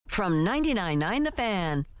From 99.9 The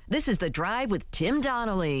Fan, this is The Drive with Tim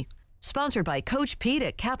Donnelly. Sponsored by Coach Pete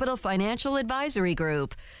at Capital Financial Advisory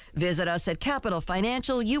Group. Visit us at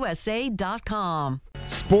capitalfinancialusa.com.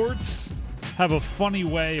 Sports have a funny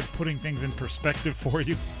way of putting things in perspective for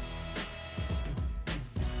you.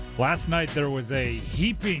 Last night, there was a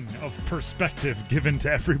heaping of perspective given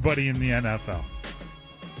to everybody in the NFL.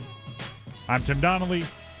 I'm Tim Donnelly.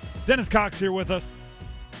 Dennis Cox here with us.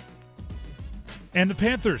 And the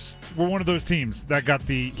Panthers were one of those teams that got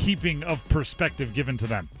the heaping of perspective given to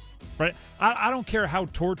them. Right? I don't care how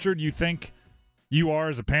tortured you think you are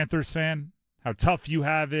as a Panthers fan, how tough you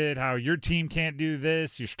have it, how your team can't do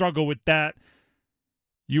this, you struggle with that.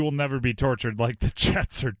 You will never be tortured like the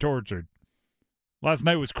Jets are tortured. Last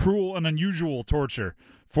night was cruel and unusual torture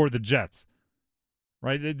for the Jets.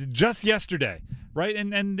 Right? Just yesterday, right?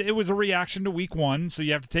 And it was a reaction to week one, so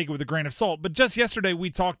you have to take it with a grain of salt. But just yesterday we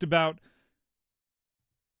talked about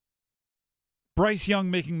Bryce Young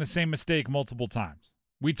making the same mistake multiple times.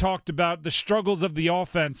 We talked about the struggles of the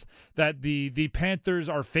offense that the Panthers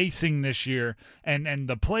are facing this year and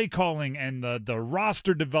the play calling and the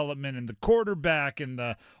roster development and the quarterback and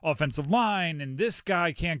the offensive line, and this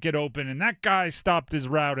guy can't get open and that guy stopped his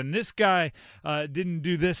route and this guy didn't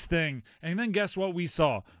do this thing. And then guess what we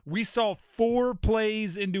saw? We saw 4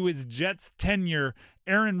 plays into his Jets tenure,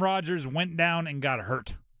 Aaron Rodgers went down and got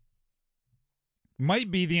hurt.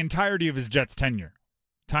 Might be the entirety of his Jets tenure.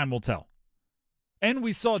 Time will tell. And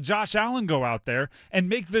we saw Josh Allen go out there and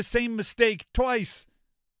make the same mistake twice,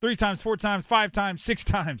 3 times, 4 times, 5 times, 6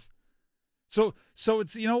 times. So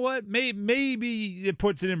it's, you know what? Maybe it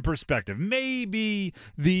puts it in perspective. Maybe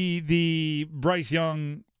the Bryce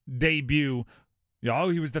Young debut,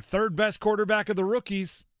 he was the 3rd best quarterback of the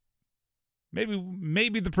rookies.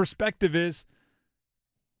 Maybe the perspective is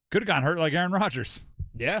could have gotten hurt like Aaron Rodgers.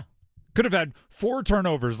 Yeah. Could have had 4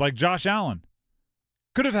 turnovers like Josh Allen.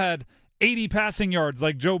 Could have had 80 passing yards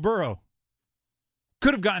like Joe Burrow.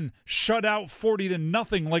 Could have gotten shut out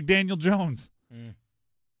 40-0 like Daniel Jones.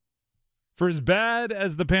 For as bad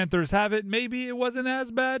as the Panthers have it, maybe it wasn't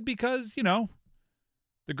as bad because, the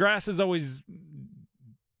grass is always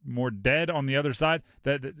more dead on the other side.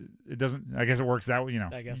 That it doesn't. I guess it works that way.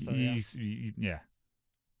 I guess so. Yeah. Yeah.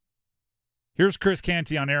 Here's Chris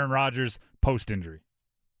Canty on Aaron Rodgers post-injury.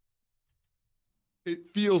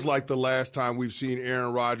 It feels like the last time we've seen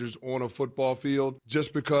Aaron Rodgers on a football field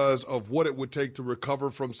just because of what it would take to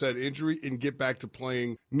recover from said injury and get back to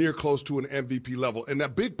playing near close to an MVP level. And a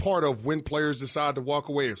big part of when players decide to walk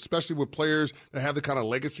away, especially with players that have the kind of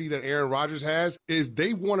legacy that Aaron Rodgers has, is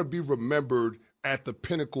they want to be remembered at the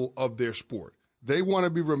pinnacle of their sport. They want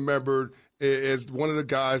to be remembered as one of the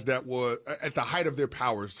guys that was at the height of their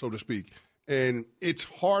powers, so to speak. And it's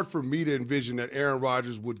hard for me to envision that Aaron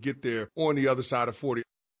Rodgers would get there on the other side of 40.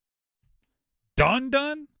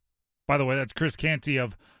 Done? By the way, that's Chris Canty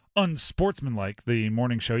of Unsportsmanlike, the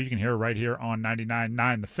morning show. You can hear it right here on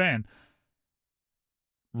 99.9 The Fan.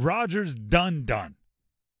 Rodgers done.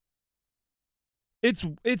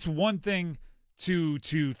 It's one thing to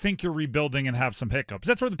think you're rebuilding and have some hiccups.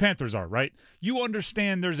 That's where the Panthers are, right? You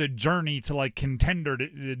understand there's a journey to like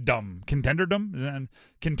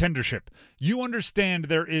contendership. You understand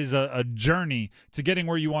there is a journey to getting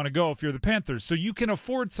where you want to go if you're the Panthers. So you can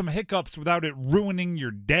afford some hiccups without it ruining your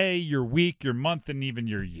day, your week, your month, and even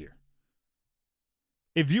your year.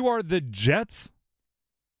 If you are the Jets,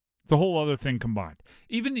 it's a whole other thing combined.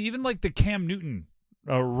 Even like the Cam Newton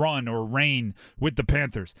run or reign with the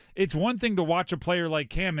Panthers. It's one thing to watch a player like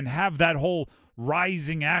Cam and have that whole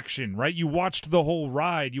rising action, right? You watched the whole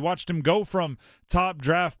ride. You watched him go from top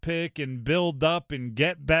draft pick and build up and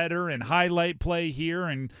get better and highlight play here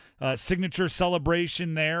and signature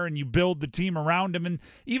celebration there, and you build the team around him. And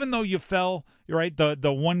even though you fell, right,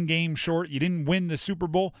 the one game short, you didn't win the Super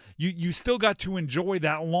Bowl, you still got to enjoy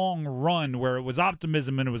that long run where it was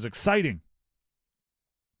optimism and it was exciting.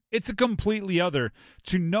 It's a completely other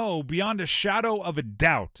to know beyond a shadow of a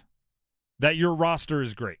doubt that your roster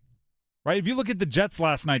is great, right? If you look at the Jets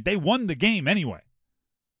last night, they won the game anyway.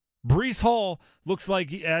 Breece Hall looks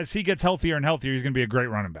like as he gets healthier and healthier, he's going to be a great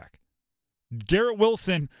running back. Garrett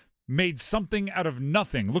Wilson made something out of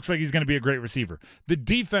nothing. Looks like he's going to be a great receiver. The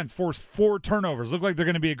defense forced 4 turnovers. Look like they're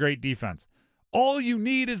going to be a great defense. All you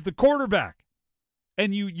need is the quarterback,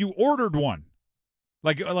 and you ordered one.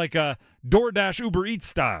 Like a DoorDash Uber Eats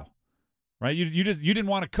style, right? You didn't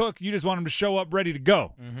want to cook. You just want him to show up ready to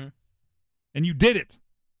go. Mm-hmm. And you did it.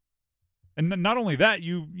 And not only that,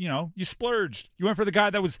 you splurged. You went for the guy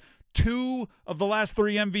that was 2 of the last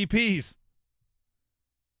 3 MVPs.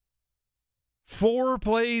 4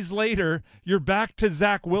 plays later, you're back to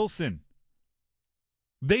Zach Wilson.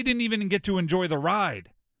 They didn't even get to enjoy the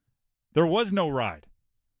ride. There was no ride.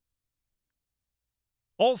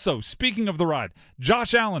 Also, speaking of the ride,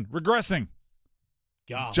 Josh Allen regressing.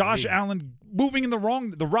 Golly. Josh Allen moving in the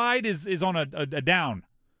ride is on a down.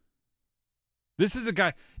 This is a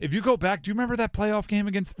guy, if you go back, do you remember that playoff game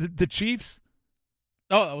against the Chiefs?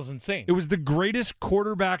 Oh, that was insane. It was the greatest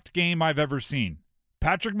quarterbacked game I've ever seen.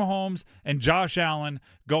 Patrick Mahomes and Josh Allen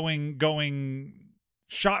going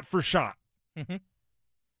shot for shot. Mm-hmm.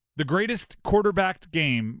 The greatest quarterbacked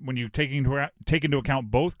game when you take into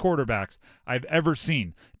account both quarterbacks I've ever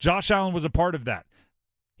seen. Josh Allen was a part of that.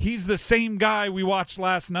 He's the same guy we watched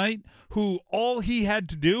last night who all he had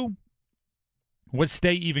to do was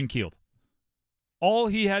stay even-keeled. All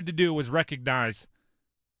he had to do was recognize,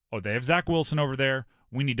 oh, they have Zach Wilson over there.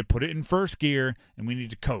 We need to put it in first gear, and we need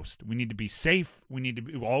to coast. We need to be safe.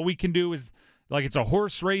 All we can do is, like it's a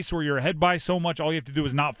horse race where you're ahead by so much, all you have to do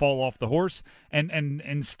is not fall off the horse. And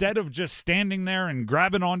instead of just standing there and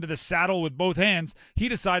grabbing onto the saddle with both hands, he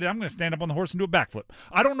decided, I'm going to stand up on the horse and do a backflip.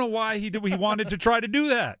 I don't know why he wanted to try to do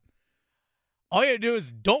that. All you had to do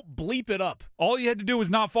is don't bleep it up. All you had to do was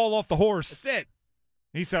not fall off the horse. That's it.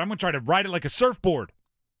 He said, I'm going to try to ride it like a surfboard.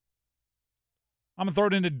 I'm going to throw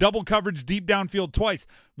it into double coverage deep downfield twice.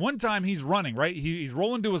 One time he's running, right? He's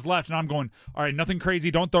rolling to his left, and I'm going, all right, nothing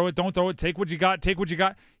crazy. Don't throw it. Take what you got.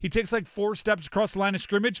 He takes like 4 steps across the line of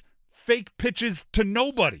scrimmage, fake pitches to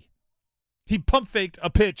nobody. He pump faked a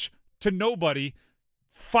pitch to nobody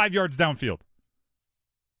 5 yards downfield.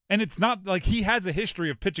 And it's not like he has a history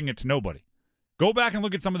of pitching it to nobody. Go back and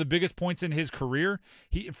look at some of the biggest points in his career.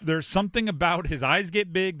 If there's something about his eyes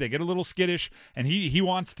get big, they get a little skittish, and he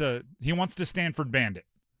wants to Stanford Bandit.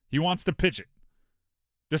 He wants to pitch it,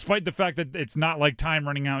 despite the fact that it's not like time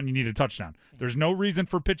running out and you need a touchdown. There's no reason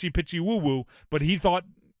for pitchy woo woo, but he thought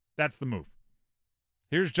that's the move.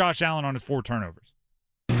 Here's Josh Allen on his 4 turnovers.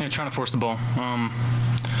 Yeah, trying to force the ball.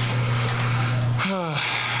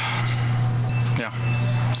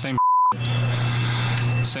 Yeah, same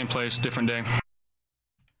place, different day.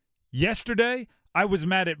 Yesterday, I was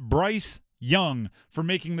mad at Bryce Young for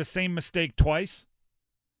making the same mistake twice.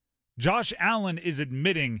 Josh Allen is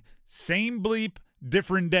admitting same bleep,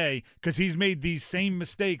 different day, because he's made these same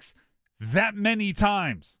mistakes that many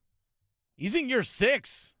times. He's in year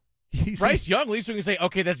 6. Bryce Young, at least we can say,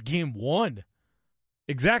 okay, that's game 1.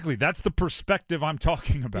 Exactly. That's the perspective I'm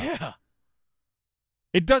talking about. Yeah.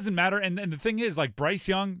 It doesn't matter. And the thing is, like Bryce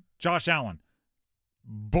Young, Josh Allen,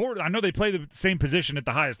 I know they play the same position at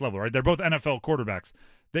the highest level, right? They're both NFL quarterbacks.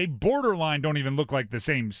 They borderline don't even look like the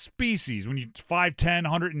same species. When you 5'10",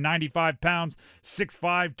 195 pounds,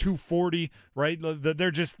 6'5", 240, right?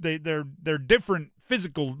 They're different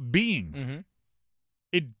physical beings. Mm-hmm.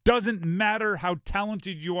 It doesn't matter how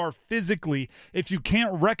talented you are physically if you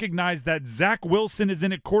can't recognize that Zach Wilson is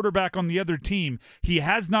in at quarterback on the other team. He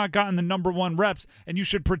has not gotten the number 1 reps, and you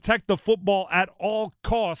should protect the football at all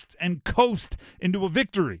costs and coast into a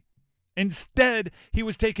victory. Instead, he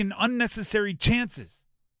was taking unnecessary chances.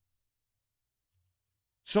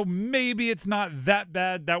 So maybe it's not that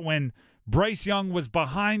bad that when Bryce Young was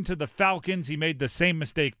behind to the Falcons, he made the same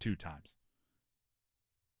mistake 2 times.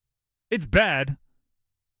 It's bad,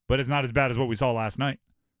 but it's not as bad as what we saw last night.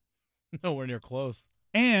 Nowhere near close.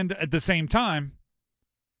 And at the same time,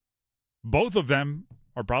 both of them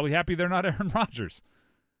are probably happy they're not Aaron Rodgers,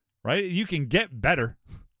 right? You can get better.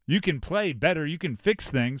 You can play better. You can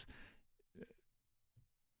fix things. You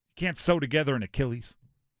can't sew together an Achilles.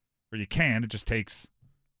 Or you can. It just takes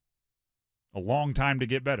a long time to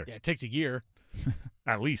get better. Yeah, it takes a year.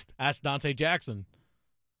 At least. Ask Dante Jackson.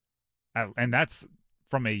 And that's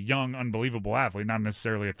from a young, unbelievable athlete, not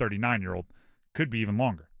necessarily a 39-year-old. Could be even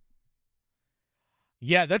longer.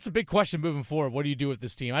 Yeah, that's a big question moving forward. What do you do with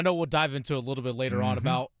this team? I know we'll dive into a little bit later on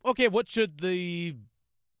about, okay, what should the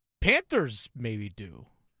Panthers maybe do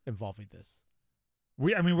involving this?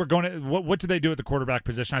 We're going to what do they do at the quarterback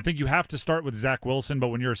position? I think you have to start with Zach Wilson, but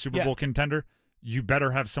when you're a Super Bowl contender, you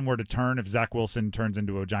better have somewhere to turn if Zach Wilson turns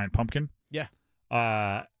into a giant pumpkin. Yeah.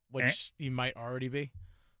 Which he might already be.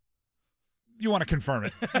 You want to confirm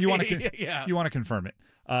it. You want to yeah. You want to confirm it.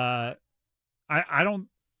 I don't.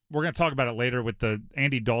 We're going to talk about it later. With the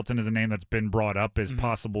Andy Dalton is a name that's been brought up as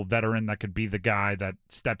possible veteran that could be the guy that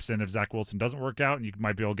steps in if Zach Wilson doesn't work out, and you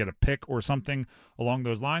might be able to get a pick or something along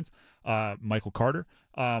those lines. Michael Carter.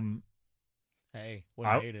 Hey,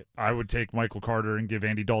 wouldn't hate it. I would take Michael Carter and give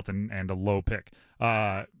Andy Dalton and a low pick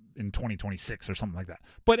in 2026 or something like that.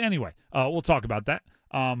 But anyway, we'll talk about that.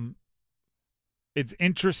 It's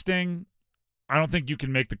interesting. I don't think you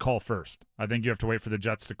can make the call first. I think you have to wait for the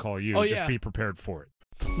Jets to call you. Just be prepared for it.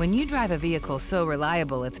 When you drive a vehicle so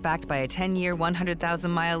reliable it's backed by a 10-year,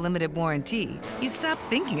 100,000-mile limited warranty, you stop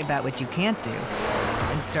thinking about what you can't do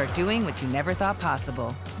and start doing what you never thought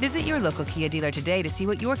possible. Visit your local Kia dealer today to see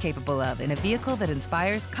what you're capable of in a vehicle that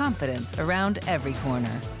inspires confidence around every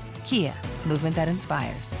corner. Kia, movement that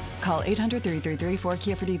inspires. Call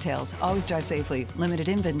 800-333-4KIA for details. Always drive safely. Limited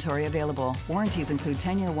inventory available. Warranties include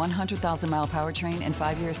 10-year, 100,000-mile powertrain and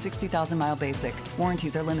 5-year, 60,000-mile basic.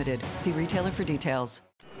 Warranties are limited. See retailer for details.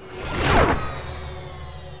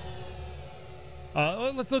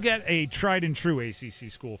 Let's look at a tried and true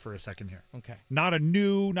ACC school for a second here. Okay. Not a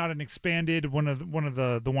new, not an expanded, one of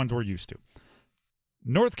the ones we're used to.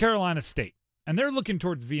 North Carolina State. And they're looking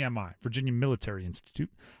towards VMI, Virginia Military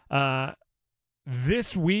Institute.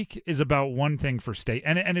 This week is about one thing for State,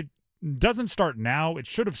 and it doesn't start now. It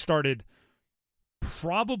should have started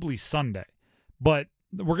probably Sunday, but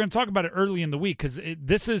we're going to talk about it early in the week because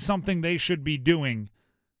this is something they should be doing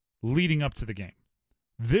leading up to the game.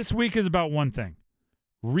 This week is about one thing: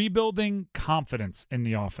 rebuilding confidence in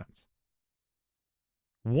the offense.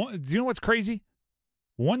 Do you know what's crazy?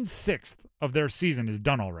 1/6 of their season is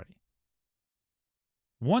done already.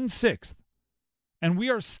 1/6. And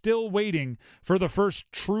we are still waiting for the first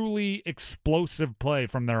truly explosive play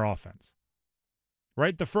from their offense.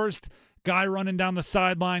 Right? The first guy running down the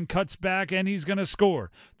sideline cuts back and he's going to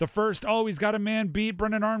score. The first, he's got a man beat.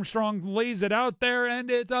 Brennan Armstrong lays it out there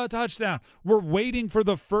and it's a touchdown. We're waiting for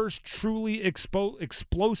the first truly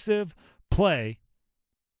explosive play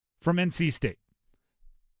from NC State.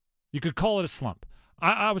 You could call it a slump.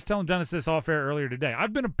 I was telling Dennis this off air earlier today.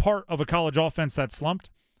 I've been a part of a college offense that slumped,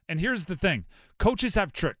 and here's the thing: coaches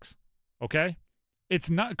have tricks. Okay,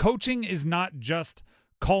 coaching is not just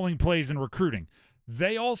calling plays and recruiting.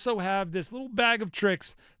 They also have this little bag of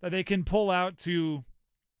tricks that they can pull out to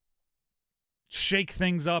shake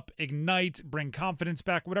things up, ignite, bring confidence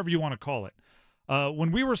back, whatever you want to call it.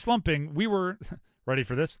 When we were slumping, we were ready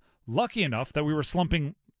for this. Lucky enough that we were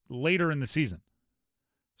slumping later in the season,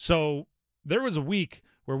 so. There was a week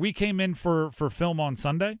where we came in for film on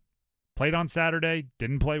Sunday, played on Saturday,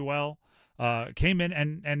 didn't play well, came in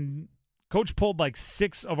and coach pulled like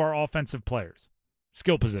 6 of our offensive players,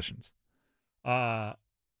 skill positions. And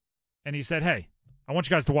he said, "Hey, I want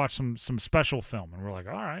you guys to watch some special film." And we're like,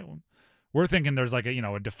 "All right." Well, we're thinking there's like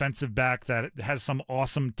a defensive back that has some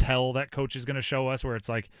awesome tell that coach is going to show us where it's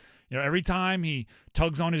like, every time he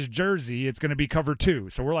tugs on his jersey, it's going to be cover 2.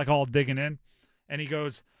 So we're like all digging in. And he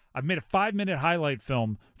goes, "I've made a 5-minute highlight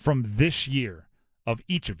film from this year of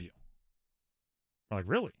each of you." We're like,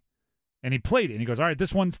 "Really?" And he played it, and he goes, "All right,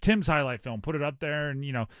 this one's Tim's highlight film. Put it up there, and,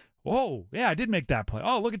 whoa, yeah, I did make that play.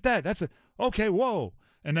 Oh, look at that. Okay, whoa."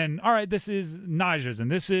 And then, all right, this is Nija's,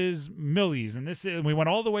 and this is Millie's, and we went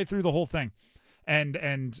all the way through the whole thing.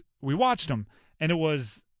 And we watched them, and it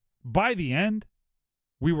was, by the end,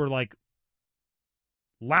 we were, like,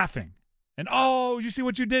 laughing. And, you see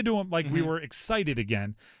what you did to him? Like, we were excited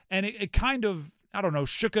again. And it kind of,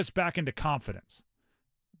 shook us back into confidence.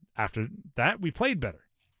 After that, we played better.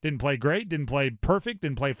 Didn't play great, didn't play perfect,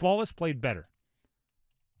 didn't play flawless, played better.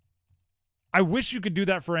 I wish you could do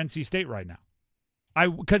that for NC State right now.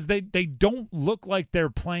 Because they don't look like they're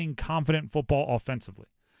playing confident football offensively.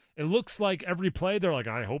 It looks like every play, they're like,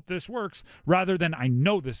 "I hope this works," rather than, "I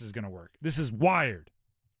know this is going to work. This is wired."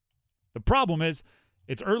 The problem is,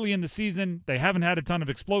 it's early in the season. They haven't had a ton of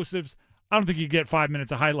explosives. I don't think you get 5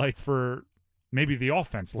 minutes of highlights for maybe the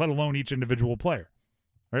offense, let alone each individual player.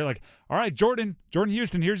 Right? Like, "All right, Jordan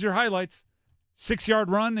Houston, here's your highlights. 6-yard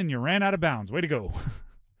run, and you ran out of bounds. Way to go."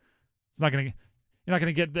 You're not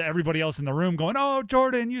gonna get everybody else in the room going, "Oh,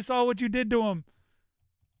 Jordan, you saw what you did to him."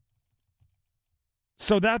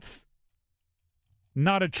 So that's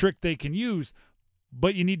not a trick they can use,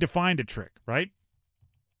 but you need to find a trick, right?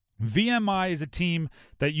 VMI is a team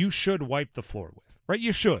that you should wipe the floor with, right?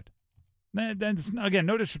 You should. Again,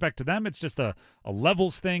 no disrespect to them. It's just a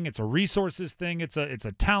levels thing. It's a resources thing. It's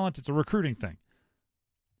a talent. It's a recruiting thing.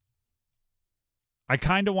 I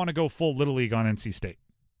kind of want to go full Little League on NC State.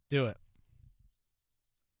 Do it.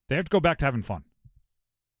 They have to go back to having fun.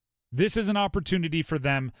 This is an opportunity for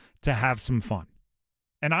them to have some fun.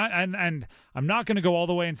 And I'm not going to go all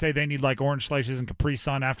the way and say they need like orange slices and Capri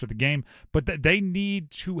Sun after the game, but they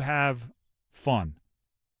need to have fun.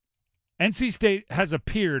 NC State has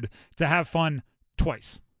appeared to have fun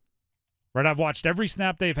twice. Right? I've watched every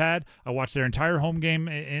snap they've had. I watched their entire home game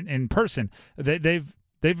in person. They've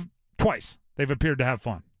twice they've appeared to have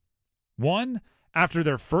fun. One after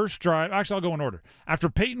their first drive. Actually, I'll go in order. After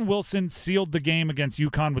Peyton Wilson sealed the game against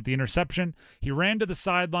UConn with the interception, he ran to the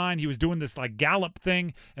sideline. He was doing this like gallop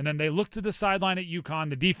thing, and then they looked to the sideline at UConn.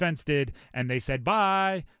 The defense did, and they said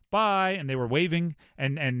bye, bye, and they were waving,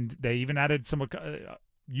 and they even added some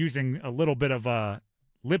using a little bit of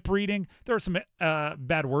lip reading. There were some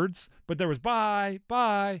bad words, but there was bye,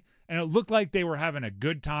 bye, and it looked like they were having a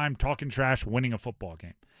good time talking trash, winning a football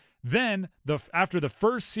game. Then, after the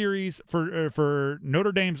first series for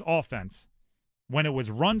Notre Dame's offense, when it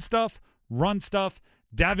was run stuff,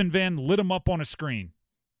 Davin Van lit them up on a screen.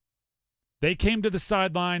 They came to the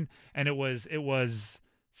sideline, and it was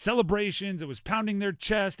celebrations. It was pounding their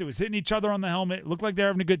chest. It was hitting each other on the helmet. It looked like they're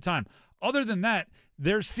having a good time. Other than that,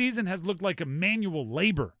 their season has looked like a manual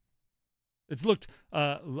labor. It's looked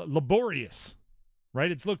laborious,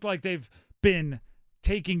 right? It's looked like they've been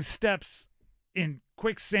taking steps in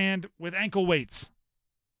quicksand with ankle weights.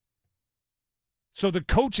 So the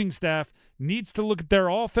coaching staff needs to look at their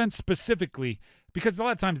offense specifically, because a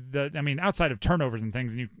lot of times, outside of turnovers and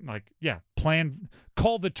things, and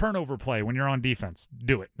call the turnover play when you're on defense.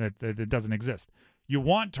 Do it. That doesn't exist. You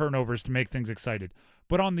want turnovers to make things excited.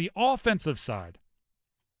 But on the offensive side,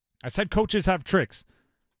 I said coaches have tricks.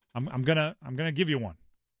 I'm gonna give you one.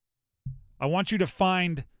 I want you to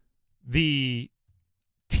find the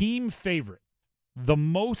team favorite, the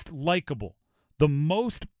most likable, the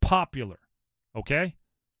most popular, okay?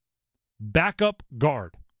 Backup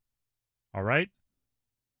guard, all right?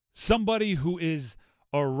 Somebody who is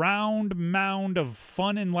a round mound of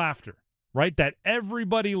fun and laughter, right, that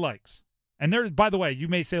everybody likes. And there's, by the way, you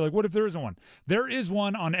may say, like, what if there isn't one? There is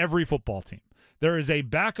one on every football team. There is a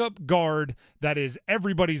backup guard that is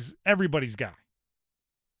everybody's guy.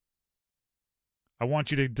 I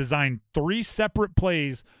want you to design 3 separate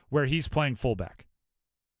plays where he's playing fullback.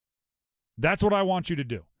 That's what I want you to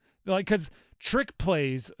do. Like, because trick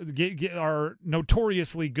plays are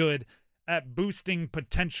notoriously good at boosting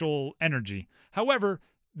potential energy. However,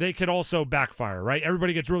 they could also backfire, right?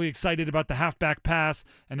 Everybody gets really excited about the halfback pass,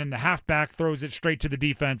 and then the halfback throws it straight to the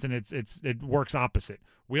defense, and it works opposite.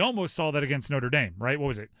 We almost saw that against Notre Dame, right? What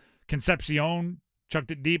was it? Concepcion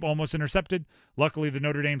chucked it deep, almost intercepted. Luckily, the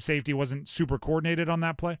Notre Dame safety wasn't super coordinated on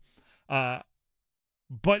that play. But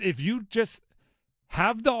if you just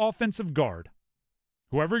have the offensive guard,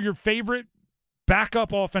 whoever your favorite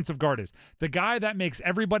backup offensive guard is, the guy that makes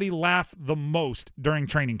everybody laugh the most during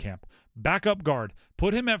training camp, backup guard,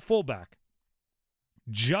 put him at fullback.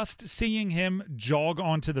 Just seeing him jog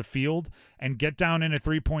onto the field and get down in a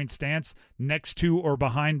 3-point stance next to or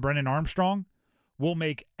behind Brennan Armstrong will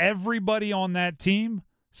make everybody on that team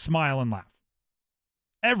smile and laugh.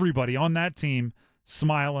 Everybody on that team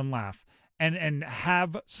smile and laugh and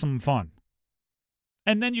have some fun.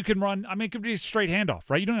 And then you can run, it could be a straight handoff,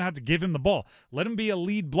 right? You don't have to give him the ball. Let him be a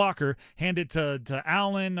lead blocker, hand it to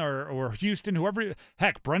Allen or Houston, whoever.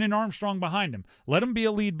 Heck, Brennan Armstrong behind him. Let him be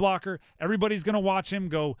a lead blocker. Everybody's going to watch him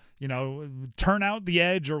go, turn out the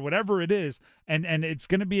edge or whatever it is, and it's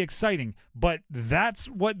going to be exciting. But that's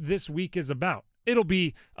what this week is about. It'll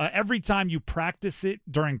be every time you practice it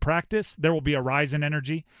during practice, there will be a rise in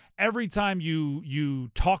energy. Every time you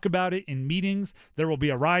talk about it in meetings, there will be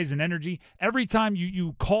a rise in energy. Every time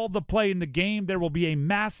you call the play in the game, there will be a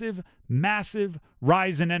massive, massive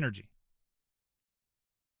rise in energy.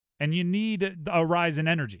 And you need a rise in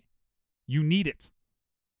energy. You need it.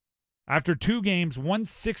 After 2 games,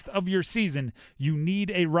 1/6 of your season, you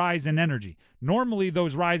need a rise in energy. Normally,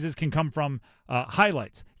 those rises can come from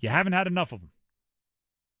highlights. You haven't had enough of them.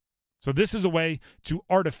 So this is a way to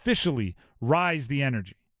artificially rise the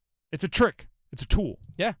energy. It's a trick. It's a tool.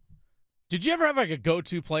 Yeah. Did you ever have like a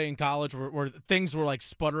go-to play in college where things were like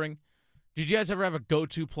sputtering? Did you guys ever have a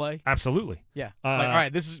go-to play? Absolutely. Yeah. All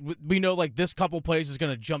right, we know like this couple plays is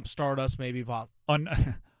going to jumpstart us maybe, Pop.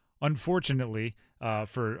 Unfortunately,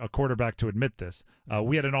 for a quarterback to admit this,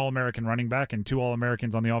 we had an All-American running back and 2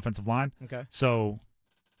 All-Americans on the offensive line. Okay. So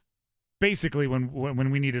basically when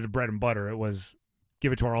we needed a bread and butter, it was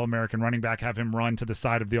give it to our All-American running back, have him run to the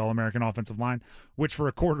side of the All-American offensive line, which for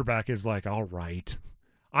a quarterback is like, all right.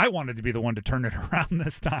 I wanted to be the one to turn it around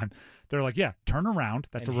this time. They're like, yeah, turn around.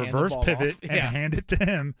 That's a reverse pivot and hand it to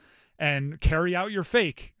him and carry out your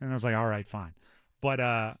fake. And I was like, all right, fine. But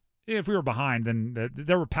if we were behind, then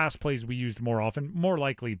there were pass plays we used more often, more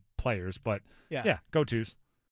likely players. But, yeah go-tos.